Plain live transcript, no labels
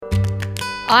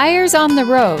Eyres on the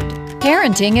Road,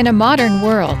 Parenting in a Modern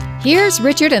World. Here's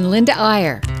Richard and Linda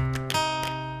Eyre.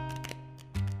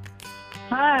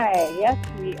 Hi, yes,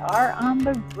 we are on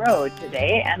the road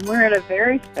today, and we're at a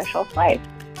very special place.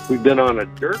 We've been on a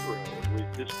dirt road.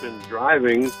 We've just been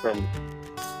driving from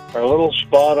our little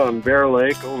spot on Bear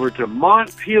Lake over to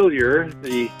Montpelier,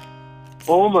 the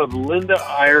home of Linda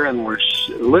Eyre, and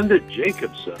Linda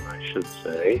Jacobson, I should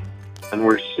say. And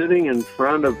we're sitting in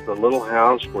front of the little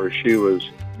house where she was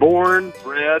born,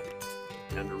 bred,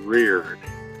 and reared.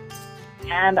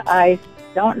 And I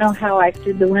don't know how I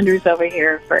stood the winters over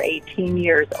here for 18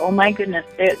 years. Oh my goodness,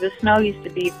 the snow used to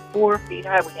be 4 feet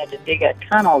high. We had to dig a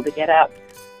tunnel to get out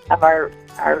of our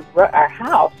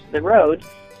house, the road,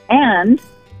 and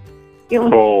it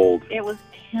was cold. It was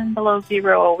 10 below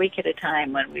zero a week at a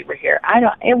time when we were here.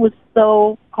 It was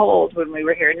so cold when we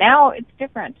were here. Now it's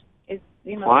different.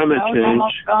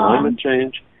 Climate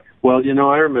change. Well,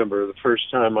 I remember the first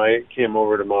time I came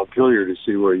over to Montpelier to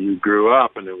see where you grew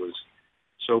up, and it was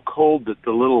so cold that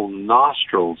the little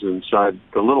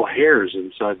hairs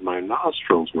inside my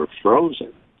nostrils were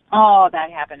frozen. Oh,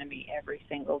 that happened to me every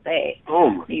single day. Oh,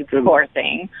 my You goodness. poor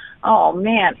thing. Oh,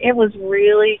 man, it was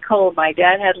really cold. My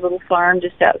dad had a little farm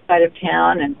just outside of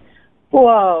town, and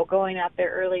going out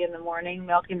there early in the morning,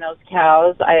 milking those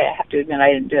cows. I have to admit,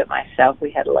 I didn't do it myself. We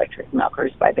had electric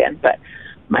milkers by then, but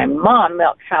my mom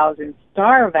milked cows in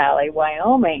Star Valley,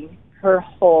 Wyoming, her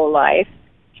whole life,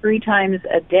 3 times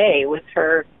a day with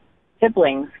her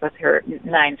siblings, with her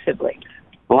 9 siblings.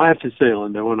 Well, I have to say,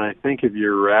 Linda, when I think of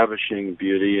your ravishing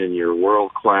beauty and your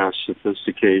world-class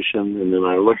sophistication, and then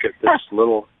I look at this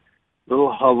little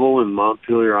hovel in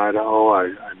Montpelier, Idaho,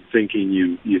 I'm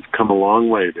thinking you've come a long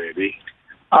way, baby.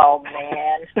 Oh,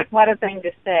 man, what a thing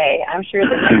to say. I'm sure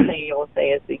the next thing you will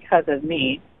say is because of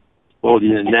me. Well,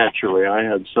 yeah, naturally, I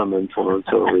had some influence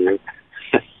over you.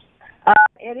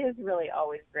 It is really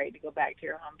always great to go back to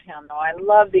your hometown, though. I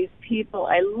love these people.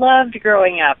 I loved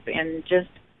growing up in just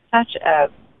such a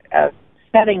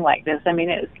setting like this. I mean,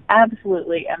 it was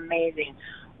absolutely amazing.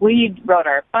 We rode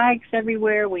our bikes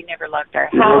everywhere. We never locked our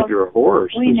house. You rode your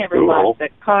horse. We never locked the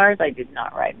cars. I did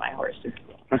not ride my horse to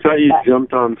school. I thought you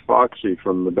jumped on Foxy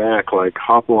from the back like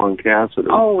Hopalong Cassidy.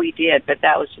 Oh, we did, but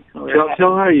that was just when we were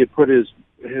Tell how you put his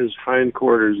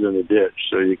hindquarters in a ditch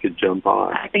so you could jump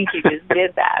on. I think you just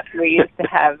did that. We used to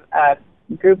have a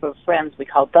group of friends we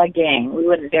called the gang. We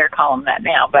wouldn't dare call them that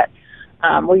now, but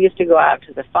we used to go out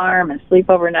to the farm and sleep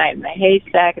overnight in the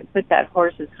haystack and put that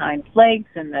horse's hind legs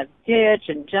in the ditch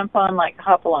and jump on like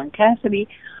Hopalong Cassidy.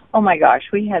 Oh, my gosh,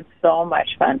 we had so much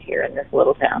fun here in this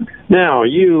little town. Now,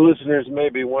 you listeners may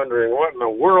be wondering, what in the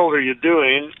world are you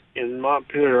doing in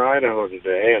Montpelier, Idaho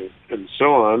today, and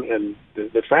so on. And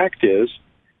the fact is,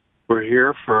 we're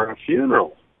here for a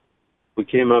funeral. We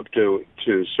came up to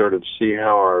sort of see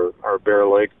how our Bear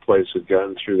Lake place had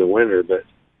gotten through the winter, but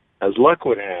as luck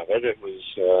would have it, it was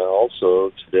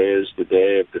also today is the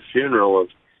day of the funeral of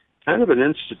kind of an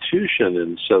institution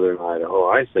in southern Idaho,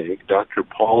 I think, Dr.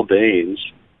 Paul Daines.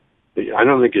 I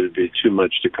don't think it would be too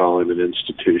much to call him an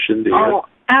institution, do you? Oh,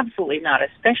 absolutely not,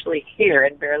 especially here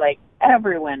in Bear Lake.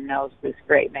 Everyone knows this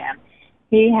great man.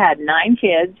 He had 9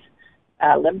 kids,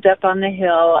 lived up on the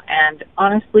hill, and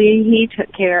honestly, he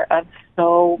took care of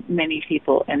so many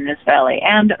people in this valley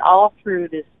and all through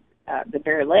this the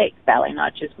Bear Lake Valley,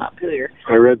 not just Montpelier.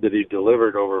 I read that he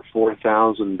delivered over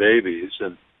 4,000 babies,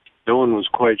 and no one was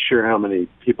quite sure how many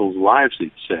people's lives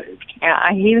he'd saved.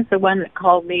 Yeah, he was the one that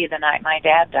called me the night my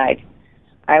dad died.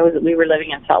 We were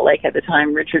living in Salt Lake at the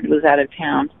time. Richard was out of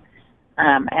town,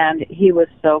 and he was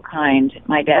so kind.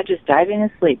 My dad just died in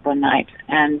his sleep one night,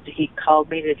 and he called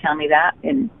me to tell me that,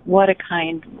 and what a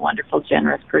kind, wonderful,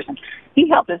 generous person. He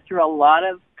helped us through a lot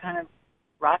of kind of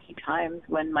rocky times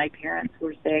when my parents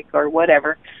were sick or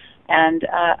whatever, and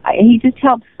he just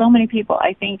helped so many people.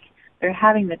 I think they're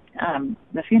having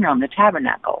the funeral in the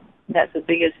Tabernacle. That's the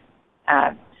biggest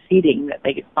seating that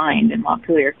they could find in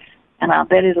Montpelier, and I'll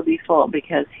bet it'll be full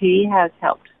because he has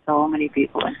helped so many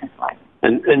people in his life.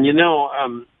 And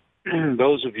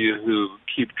those of you who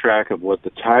keep track of what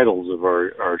the titles of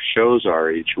our shows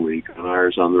are each week on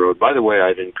Eyres on the Road, by the way,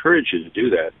 I'd encourage you to do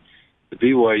that. The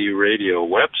BYU Radio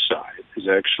website is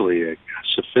actually a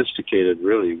sophisticated,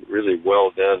 really, really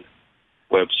well-done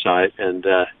website, and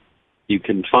you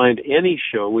can find any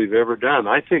show we've ever done.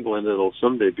 I think, Linda, it'll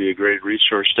someday be a great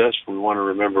resource to us. If we want to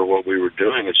remember what we were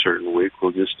doing a certain week,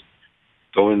 we'll just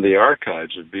go in the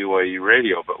archives of BYU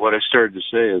Radio. But what I started to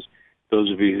say is, those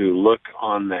of you who look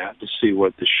on that to see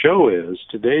what the show is,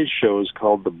 today's show is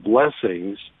called The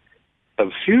Blessings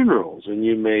of Funerals. And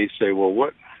you may say, well,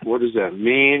 what does that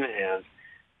mean? And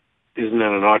isn't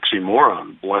that an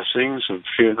oxymoron? Blessings of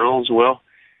funerals? Well,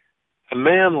 a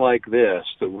man like this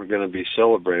that we're going to be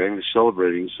celebrating is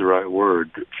the right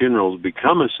word. Funerals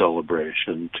become a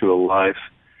celebration to a life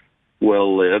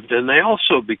well lived, and they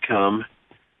also become,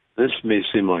 this may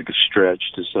seem like a stretch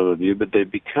to some of you, but they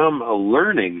become a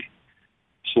learning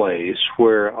place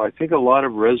where I think a lot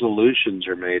of resolutions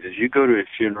are made. As you go to a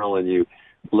funeral and you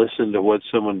listen to what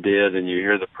someone did and you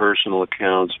hear the personal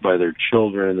accounts by their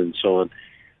children and so on,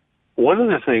 one of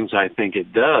the things I think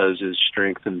it does is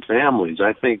strengthen families.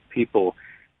 I think people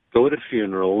go to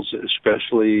funerals,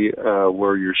 especially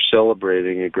where you're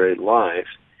celebrating a great life,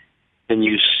 and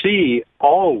you see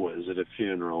always at a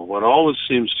funeral, what always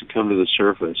seems to come to the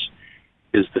surface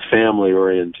is the family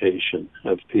orientation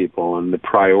of people and the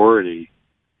priority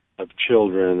of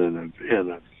children and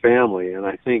of family. And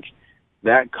I think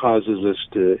that causes us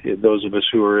to, those of us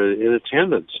who are in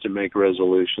attendance, to make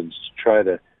resolutions, to try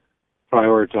to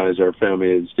prioritize our family.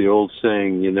 It's the old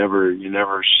saying, you never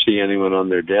see anyone on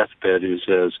their deathbed who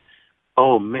says,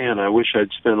 oh man, I wish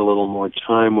I'd spent a little more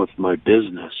time with my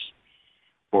business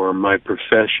or my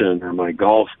profession or my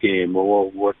golf game.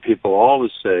 Or what people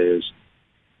always say is,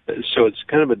 so it's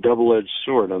kind of a double-edged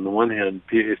sword. On the one hand,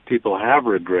 if people have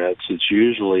regrets, it's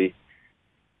usually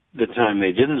the time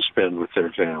they didn't spend with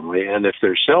their family. And if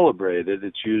they're celebrated,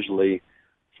 it's usually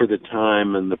for the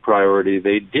time and the priority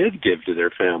they did give to their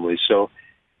family. So,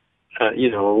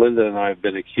 Linda and I have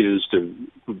been accused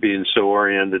of being so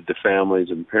oriented to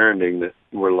families and parenting that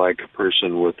we're like a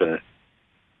person with a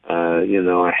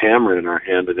hammer in our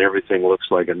hand and everything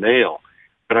looks like a nail.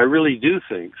 But I really do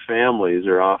think funerals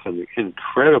are often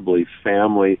incredibly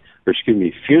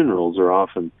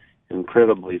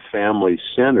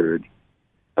family-centered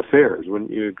affairs.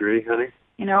 Wouldn't you agree, honey?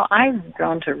 I've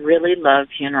grown to really love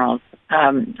funerals.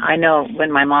 I know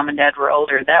when my mom and dad were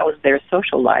older, that was their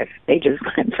social life. They just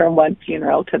went from one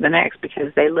funeral to the next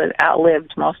because they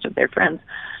outlived most of their friends.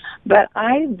 But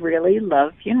I really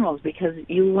love funerals because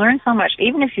you learn so much.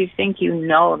 Even if you think you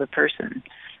know the person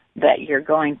that you're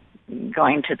going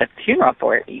to the funeral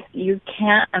for, you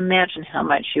can't imagine how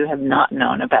much you have not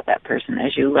known about that person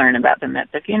as you learn about them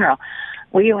at the funeral.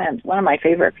 One of my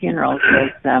favorite funerals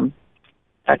was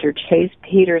Dr. Chase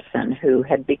Peterson, who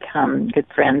had become good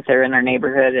friends there in our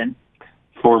neighborhood, and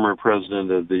former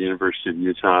president of the University of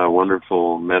Utah, a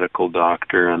wonderful medical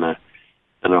doctor, and a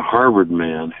Harvard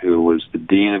man who was the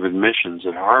dean of admissions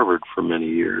at Harvard for many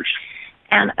years,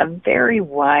 and a very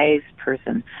wise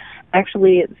person.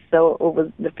 Actually,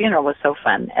 the funeral was so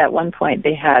fun. At one point,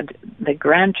 they had the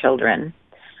grandchildren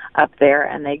up there,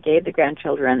 and they gave the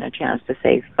grandchildren a chance to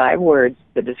say 5 words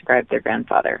that described their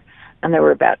grandfather. And there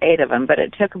were about 8 of them, but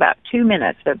it took about 2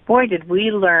 minutes. But boy, did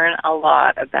we learn a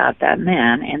lot about that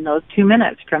man in those 2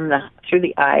 minutes through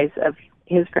the eyes of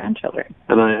his grandchildren.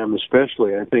 And I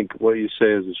think what you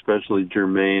say is especially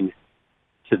germane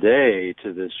today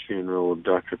to this funeral of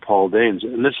Dr. Paul Daines.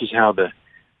 And this is how the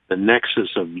nexus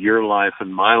of your life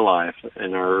and my life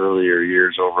in our earlier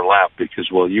years overlap, because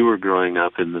while you were growing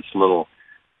up in this little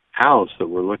house that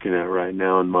we're looking at right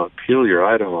now in Montpelier,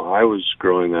 Idaho, I was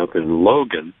growing up in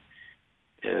Logan,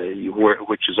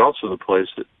 which is also the place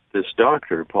that this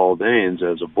doctor, Paul Daines,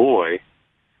 as a boy,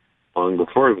 long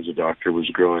before he was a doctor, was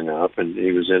growing up, and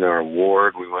he was in our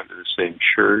ward. We went to the same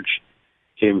church,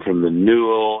 came from the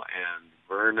Newell and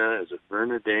Verna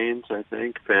Daines, I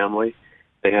think, family.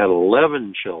 They had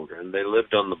 11 children. They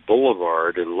lived on the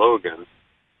boulevard in Logan,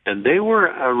 and they were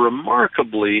a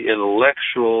remarkably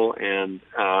intellectual and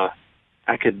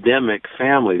academic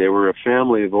family. They were a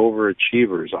family of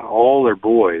overachievers. All their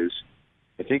boys,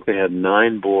 I think they had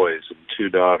 9 boys and 2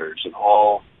 daughters, and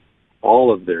all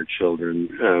of their children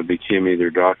became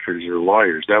either doctors or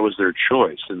lawyers. That was their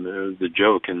choice. And the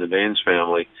joke in the Daines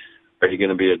family, are you going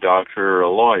to be a doctor or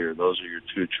a lawyer? Those are your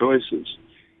 2 choices.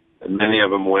 And many of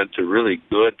them went to really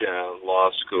good law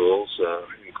schools,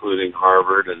 including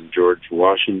Harvard and George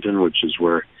Washington, which is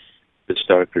where this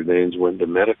Dr. Daines went to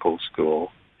medical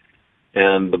school.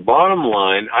 And the bottom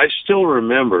line, I still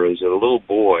remember as a little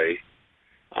boy,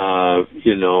 I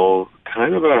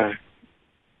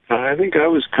think I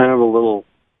was kind of a little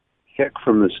kick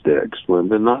from the sticks,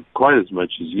 Linda, not quite as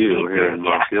much as you here in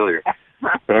Montpelier.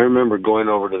 But I remember going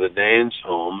over to the Daines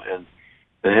home, and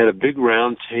they had a big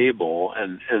round table,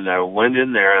 and I went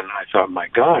in there, and I thought, my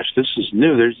gosh, this is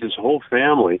new. There's this whole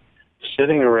family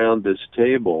sitting around this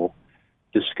table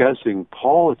discussing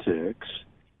politics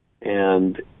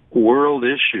and world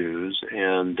issues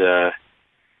and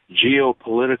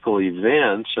geopolitical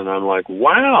events, and I'm like,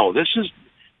 wow,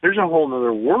 there's a whole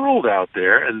other world out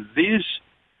there, and these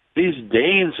these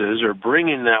Daneses are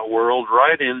bringing that world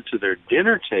right into their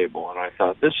dinner table. And I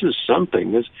thought, this is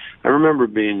something. I remember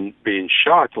being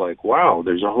shocked, like, wow,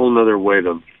 there's a whole other way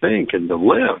to think and to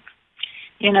live.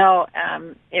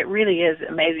 It really is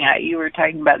amazing. You were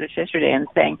talking about this yesterday and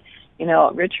saying,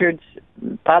 Richard's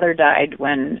father died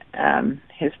when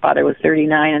his father was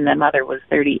 39 and the mother was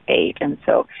 38. And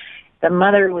so the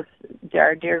mother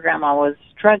our dear grandma was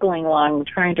struggling along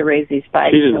trying to raise these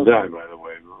 5 children. She didn't children. die, by the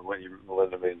way. What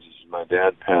Melinda means is my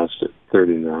dad passed at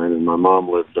 39 and my mom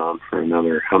lived on for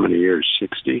another, how many years,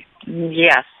 60?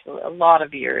 Yes, a lot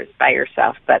of years by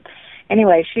herself. But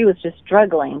anyway, she was just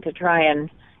struggling to try and,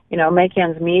 make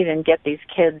ends meet and get these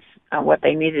kids what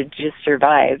they needed to just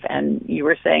survive. And you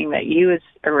were saying that you was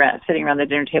sitting around the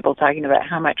dinner table talking about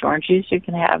how much orange juice you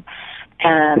can have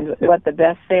and what the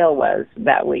best sale was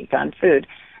that week on food.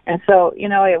 And so,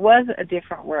 it was a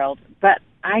different world. But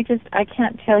I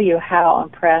can't tell you how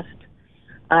impressed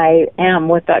I am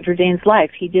with Dr. Dane's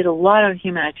life. He did a lot of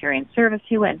humanitarian service.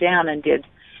 He went down and did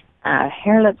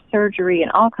hair lip surgery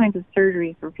and all kinds of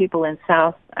surgery for people in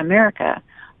South America.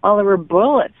 While there were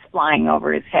bullets flying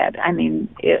over his head. I mean,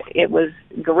 it was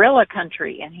guerrilla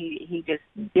country, and he just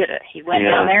did it. He went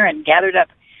down there and gathered up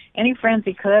any friends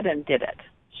he could and did it.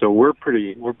 So we're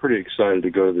pretty excited to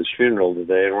go to this funeral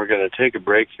today, and we're going to take a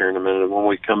break here in a minute. And when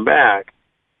we come back,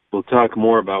 we'll talk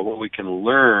more about what we can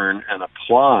learn and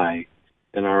apply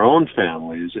in our own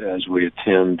families as we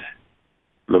attend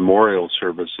memorial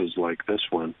services like this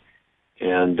one.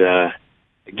 And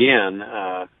again,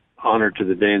 honor to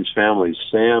the Danes family.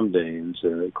 Sam Danes,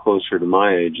 closer to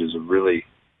my age,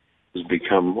 has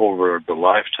become over the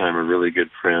lifetime a really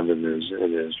good friend, and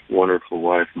his wonderful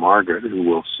wife Margaret, who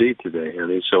we'll see today,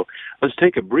 Annie. So let's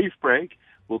take a brief break.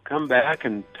 We'll come back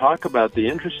and talk about the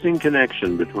interesting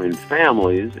connection between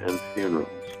families and funerals.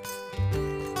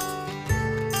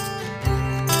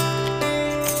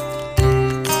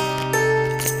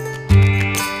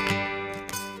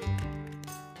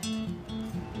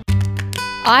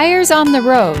 Eyres on the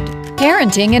Road,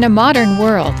 Parenting in a Modern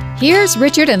World. Here's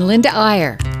Richard and Linda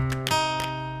Eyre.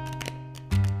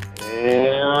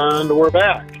 And we're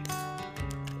back.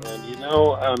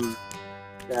 And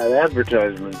that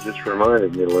advertisement just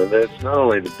reminded me, Linda, it's not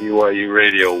only the BYU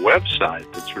Radio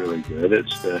website that's really good,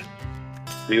 it's the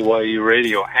BYU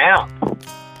Radio app.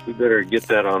 We better get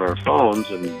that on our phones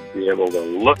and be able to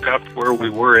look up where we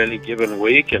were any given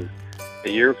week, and a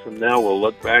year from now, we'll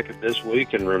look back at this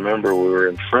week and remember we were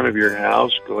in front of your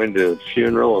house going to a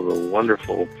funeral of a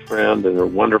wonderful friend and a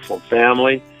wonderful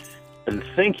family, and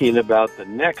thinking about the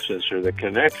nexus or the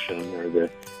connection or the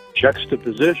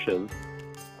juxtaposition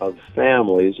of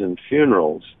families and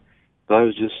funerals. I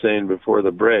was just saying before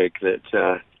the break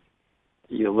that,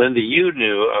 Linda, you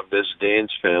knew of this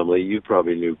Danes family. You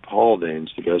probably knew Paul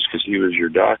Danes because he was your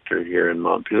doctor here in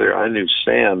Montpelier. I knew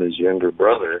Sam, his younger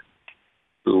brother,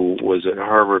 who was at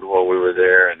Harvard while we were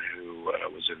there and who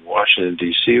was in Washington,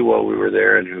 D.C. while we were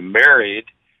there, and who married,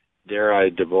 dare I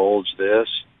divulge this,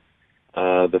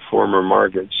 the former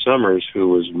Margaret Summers, who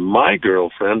was my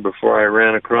girlfriend before I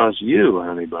ran across you,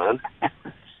 honey bun.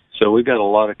 So we got a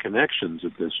lot of connections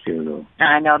at this funeral.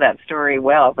 I know that story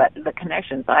well, but the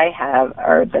connections I have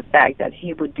are the fact that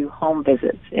he would do home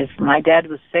visits. If my dad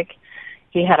was sick,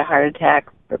 he had a heart attack,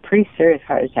 a pretty serious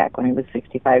heart attack when he was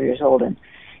 65 years old, and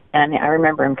I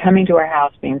remember him coming to our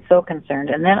house being so concerned.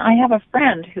 And then I have a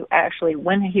friend who actually,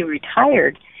 when he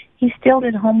retired, he still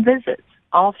did home visits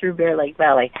all through Bear Lake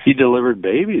Valley. He delivered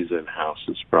babies in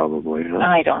houses, probably, huh?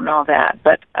 I don't know that,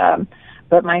 but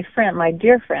my friend, my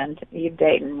dear friend, Eve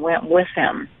Dayton, went with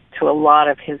him to a lot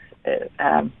of his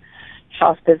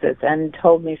house visits and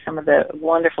told me some of the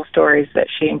wonderful stories that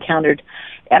she encountered.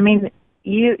 I mean,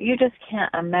 you just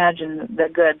can't imagine the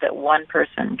good that one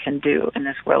person can do in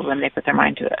this world when they put their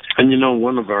mind to it. And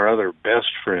one of our other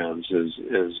best friends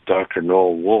is Dr.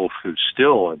 Noel Wolf, who's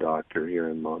still a doctor here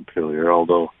in Montpelier,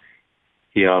 although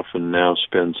he often now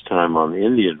spends time on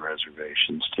Indian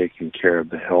reservations taking care of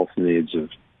the health needs of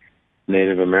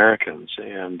Native Americans.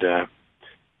 And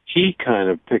he kind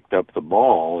of picked up the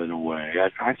ball in a way.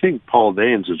 I think Paul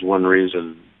Danes is one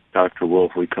reason Dr.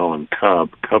 Wolf, we call him Cub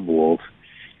Wolf,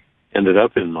 ended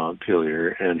up in Montpelier,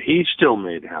 and he still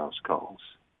made house calls.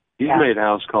 He's made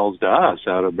house calls to us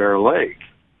out of Bear Lake.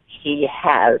 He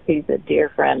has. He's a dear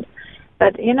friend.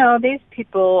 But, these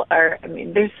people are,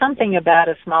 there's something about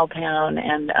a small town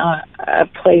and a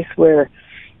place where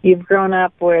you've grown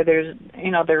up where there's,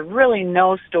 there are really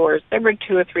no stores. There were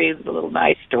 2 or 3 little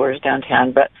nice stores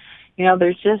downtown, but,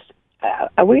 there's just,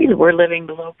 we were living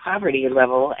below poverty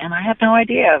level, and I had no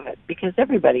idea of it because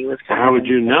everybody was. How would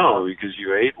you know? Because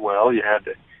you ate well, you had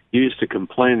You used to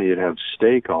complain that you'd have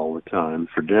steak all the time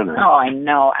for dinner. Oh, I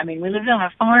know. I mean, we lived on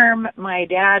a farm. My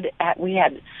dad, we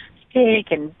had steak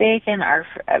and bacon.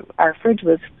 Our fridge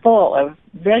was full of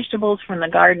vegetables from the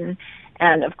garden.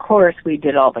 And, of course, we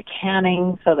did all the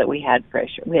canning so that we had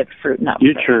fruit, not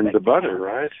You fresh, churned but the butter,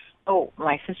 right? Oh,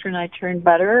 my sister and I churned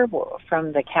butter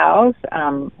from the cows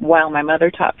while my mother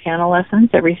taught piano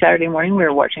lessons. Every Saturday morning we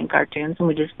were watching cartoons, and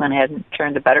we just went ahead and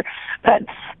churned the butter. But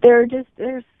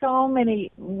there's so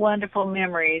many wonderful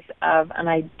memories of an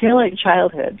idyllic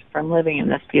childhood from living in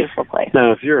this beautiful place.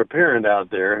 Now, if you're a parent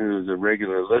out there who's a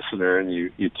regular listener and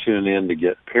you tune in to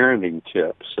get parenting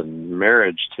tips and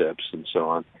marriage tips and so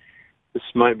on, this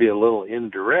might be a little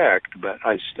indirect, but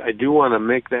I do want to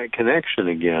make that connection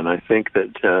again. I think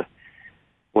that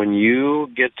when you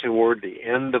get toward the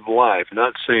end of life,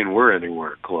 not saying we're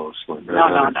anywhere close, Linda,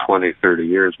 no. 20, 30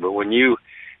 years, but when you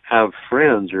have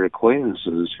friends or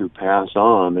acquaintances who pass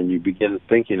on and you begin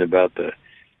thinking about the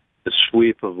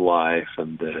sweep of life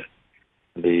and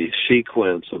the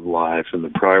sequence of life and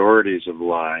the priorities of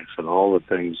life and all the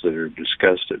things that are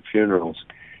discussed at funerals,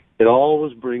 it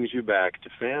always brings you back to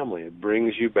family. It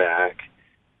brings you back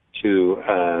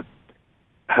to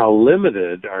how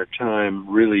limited our time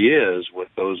really is with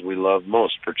those we love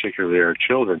most, particularly our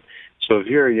children. So if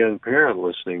you're a young parent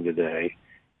listening today,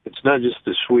 it's not just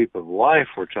the sweep of life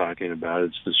we're talking about.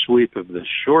 It's the sweep of the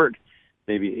short,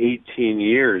 maybe 18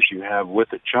 years you have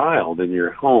with a child in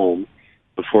your home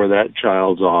before that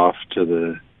child's off to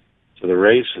the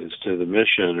races, to the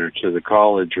mission, or to the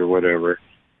college or whatever.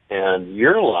 And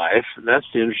your life, and that's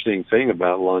the interesting thing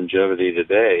about longevity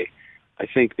today, I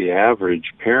think the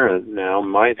average parent now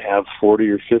might have 40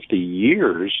 or 50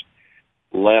 years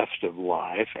left of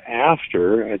life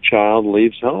after a child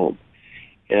leaves home.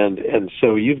 And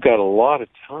so you've got a lot of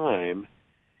time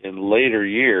in later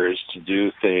years to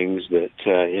do things that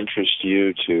interest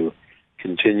you, to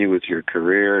continue with your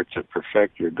career, to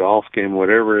perfect your golf game,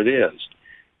 whatever it is.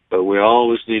 But we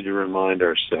always need to remind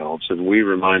ourselves, and we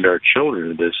remind our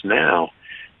children of this now,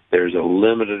 there's a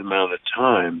limited amount of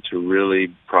time to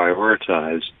really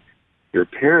prioritize your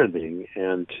parenting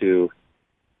and to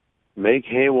make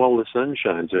hay while the sun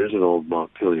shines. There's an old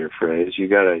Montpelier phrase. You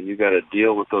gotta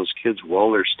deal with those kids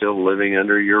while they're still living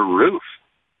under your roof.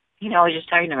 You know, I was just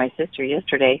talking to my sister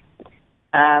yesterday.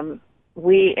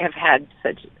 We have had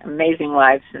such amazing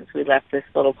lives since we left this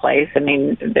little place. I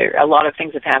mean, a lot of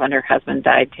things have happened. Her husband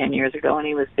died 10 years ago when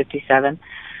he was 57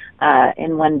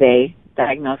 in one day,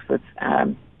 diagnosed with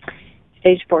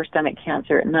stage 4 stomach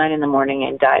cancer at 9 in the morning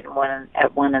and died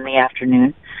at 1 in the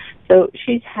afternoon. So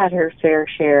she's had her fair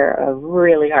share of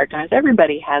really hard times.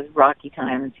 Everybody has rocky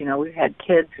times. You know, we've had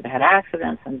kids who've had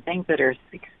accidents and things that are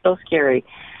so scary.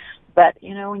 But,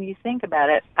 you know, when you think about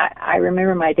it, I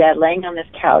remember my dad laying on this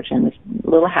couch in this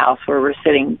little house where we're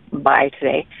sitting by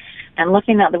today and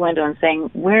looking out the window and saying,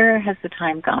 where has the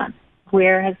time gone?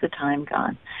 Where has the time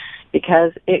gone?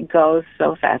 Because it goes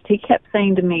so fast. He kept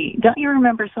saying to me, don't you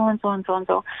remember so-and-so and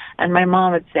so-and-so? And my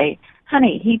mom would say,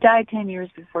 honey, he died 10 years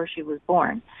before she was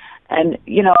born. And,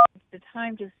 you know, the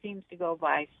time just seems to go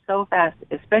by so fast,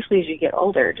 especially as you get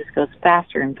older. It just goes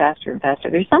faster and faster and faster.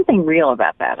 There's something real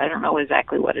about that. I don't know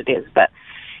exactly what it is, but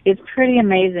it's pretty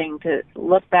amazing to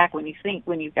look back when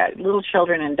you've got little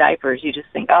children in diapers, you just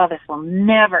think, oh, this will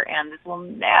never end. This will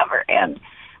never end.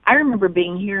 I remember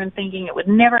being here and thinking it would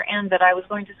never end, that I was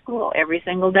going to school every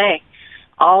single day,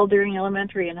 all during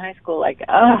elementary and high school, like,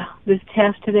 oh, this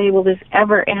test today, will this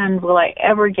ever end? Will I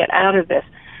ever get out of this?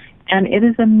 And it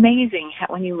is amazing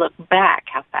how, when you look back,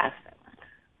 how fast that went.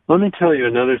 Let me tell you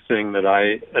another thing that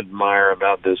I admire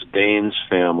about this Danes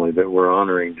family that we're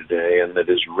honoring today and that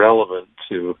is relevant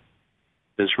to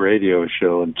this radio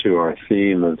show and to our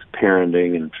theme of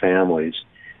parenting and families.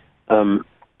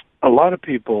 A lot of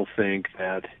people think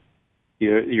that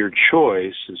your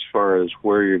choice as far as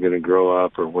where you're going to grow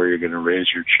up or where you're going to raise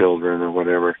your children or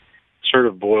whatever sort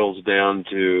of boils down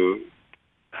to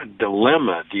a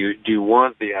dilemma. Do you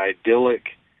want the idyllic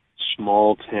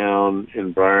small town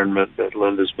environment that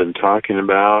Linda's been talking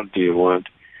about? Do you want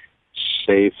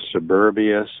safe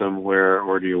suburbia somewhere,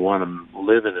 or do you want to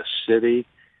live in a city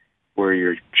where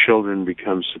your children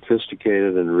become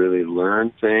sophisticated and really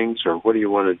learn things, or what do you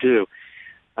want to do?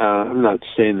 I'm not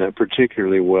saying that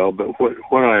particularly well, but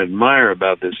what I admire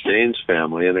about this Danes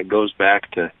family, and it goes back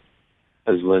to,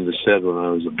 as Linda said, when I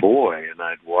was a boy, and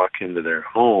I'd walk into their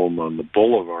home on the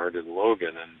boulevard in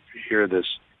Logan and hear this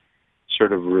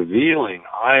sort of revealing,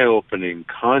 eye-opening,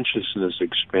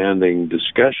 consciousness-expanding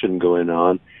discussion going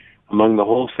on among the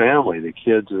whole family, the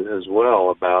kids as well,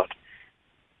 about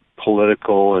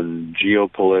political and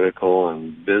geopolitical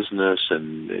and business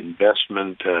and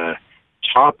investment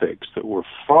topics that were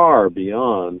far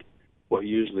beyond what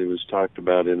usually was talked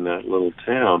about in that little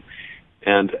town.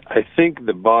 And I think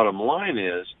the bottom line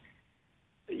is,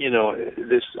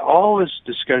 all this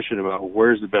discussion about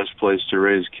where's the best place to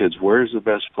raise kids, where's the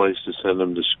best place to send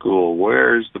them to school,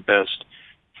 where's the best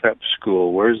prep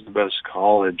school, where's the best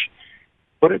college,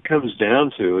 what it comes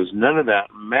down to is none of that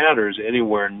matters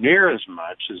anywhere near as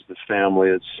much as the family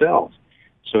itself.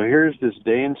 So here's this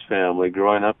Danes family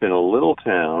growing up in a little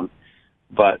town,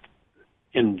 but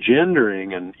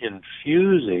engendering and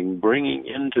infusing, bringing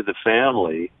into the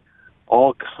family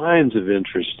all kinds of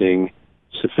interesting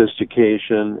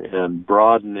sophistication and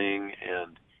broadening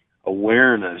and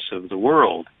awareness of the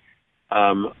world.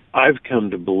 I've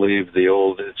come to believe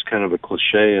it's kind of a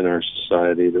cliche in our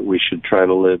society that we should try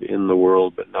to live in the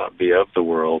world but not be of the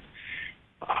world.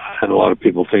 And a lot of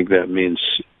people think that means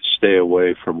stay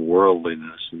away from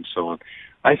worldliness and so on.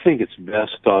 I think it's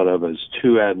best thought of as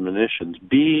two admonitions.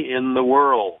 Be in the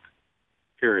world,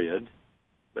 period,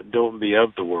 but don't be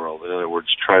of the world. In other words,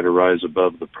 try to rise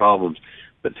above the problems.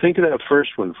 But think of that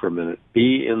first one for a minute.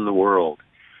 Be in the world.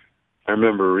 I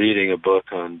remember reading a book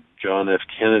on John F.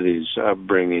 Kennedy's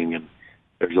upbringing, and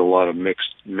there's a lot of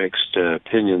mixed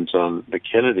opinions on the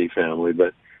Kennedy family,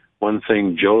 but one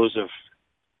thing Joseph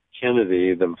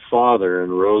Kennedy, the father,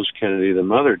 and Rose Kennedy, the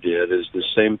mother, did is the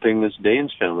same thing this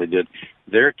Danes family did.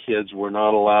 Their kids were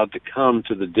not allowed to come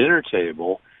to the dinner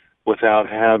table without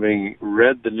having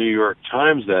read the New York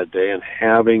Times that day and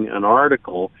having an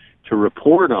article to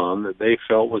report on that they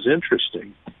felt was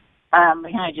interesting.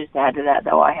 Can I just add to that,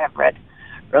 though? I have read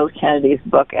Rose Kennedy's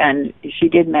book, and she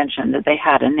did mention that they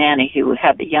had a nanny who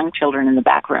had the young children in the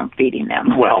back room feeding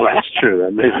them. Well, that's true.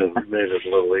 That made it a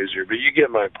little easier. But you get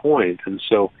my point. And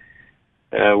so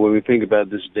when we think about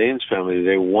this Danes family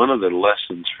today, one of the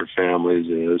lessons for families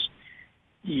is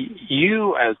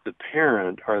you as the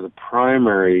parent are the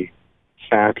primary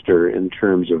factor in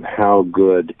terms of how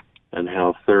good and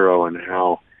how thorough and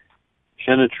how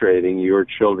penetrating your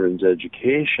children's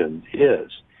education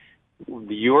is.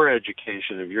 Your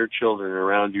education of your children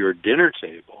around your dinner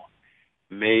table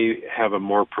may have a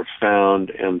more profound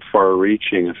and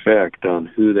far-reaching effect on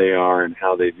who they are and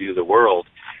how they view the world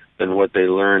than what they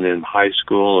learn in high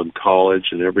school and college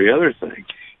and every other thing.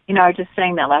 I was just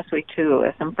saying that last week, too,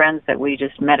 with some friends that we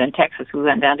just met in Texas. We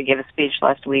went down to give a speech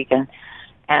last week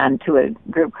and to a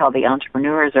group called the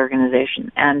Entrepreneurs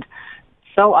Organization. And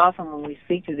so often when we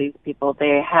speak to these people,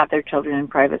 they have their children in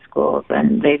private schools,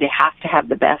 and they have to have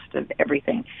the best of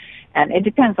everything. And it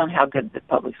depends on how good the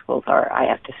public schools are, I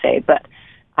have to say. But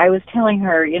I was telling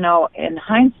her, in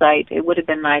hindsight, it would have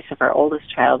been nice if our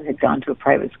oldest child had gone to a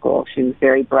private school. She was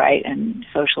very bright and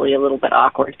socially a little bit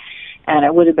awkward, and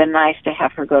it would have been nice to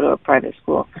have her go to a private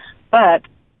school. But,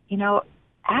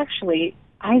 actually,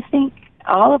 I think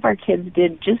all of our kids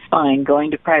did just fine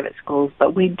going to private schools,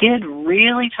 but we did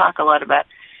really talk a lot about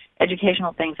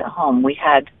educational things at home. We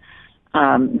had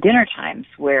dinner times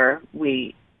where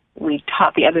we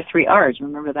taught the other 3 R's.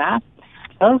 Remember that?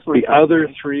 Those were the other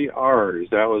 3 R's.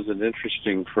 That was an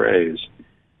interesting phrase,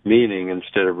 meaning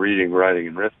instead of reading, writing,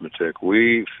 and arithmetic,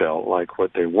 we felt like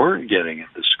what they weren't getting at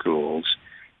the schools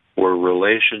were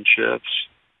relationships,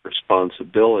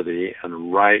 responsibility,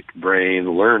 and right brain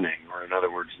learning, or in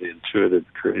other words, the intuitive,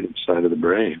 creative side of the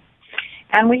brain.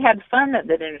 And we had fun at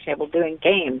the dinner table doing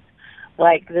games,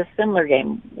 like the similar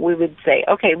game. We would say,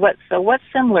 okay, what's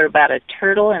similar about a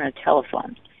turtle and a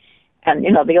telephone? And,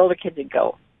 the older kids would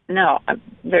go, no,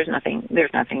 there's nothing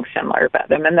similar about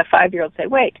them. And the 5-year-old say,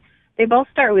 wait, they both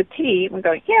start with T. And we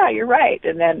go, yeah, you're right.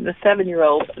 And then the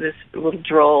 7-year-old, this little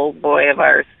droll boy of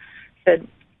ours, said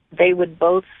they would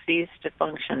both cease to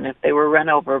function if they were run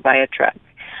over by a truck.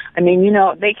 I mean,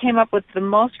 they came up with the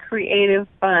most creative,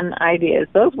 fun ideas.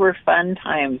 Those were fun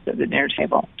times at the dinner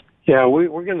table. Yeah,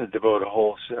 we're going to devote a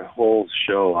whole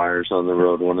show, Eyres on the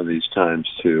Road, one of these times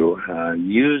to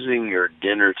using your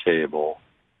dinner table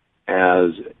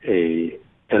as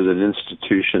an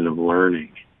institution of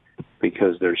learning,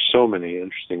 because there's so many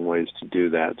interesting ways to do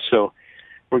that. So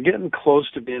we're getting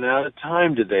close to being out of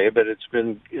time today, but it's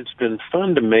been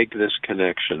fun to make this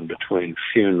connection between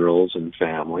funerals and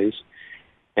families.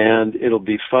 And it'll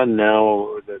be fun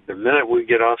now. The minute we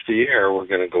get off the air, we're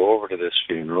going to go over to this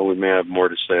funeral. We may have more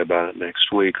to say about it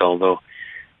next week, although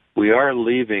we are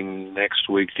leaving next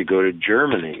week to go to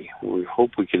Germany. We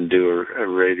hope we can do a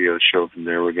radio show from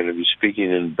there. We're going to be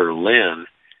speaking in Berlin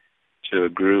to a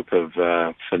group of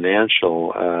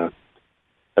financial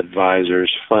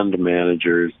advisors, fund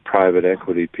managers, private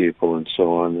equity people, and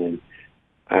so on. And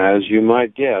as you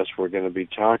might guess, we're going to be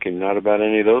talking not about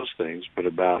any of those things, but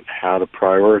about how to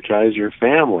prioritize your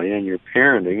family and your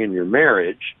parenting and your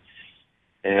marriage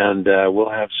And we'll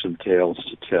have some tales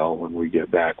to tell when we get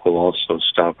back. We'll also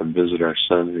stop and visit our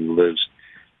son who lives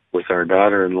with our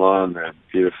daughter-in-law and that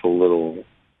beautiful little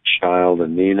child,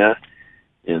 Anina,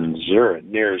 in Zurich,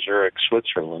 near Zurich,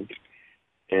 Switzerland.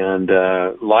 And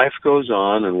life goes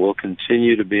on, and we'll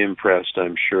continue to be impressed,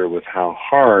 I'm sure, with how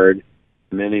hard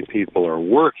many people are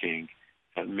working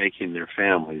at making their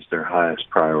families their highest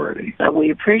priority. So we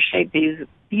appreciate these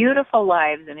beautiful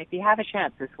lives, and if you have a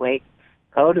chance this week,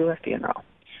 go to a funeral.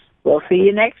 We'll see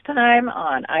you next time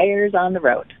on Eyres on the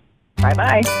Road.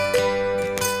 Bye-bye.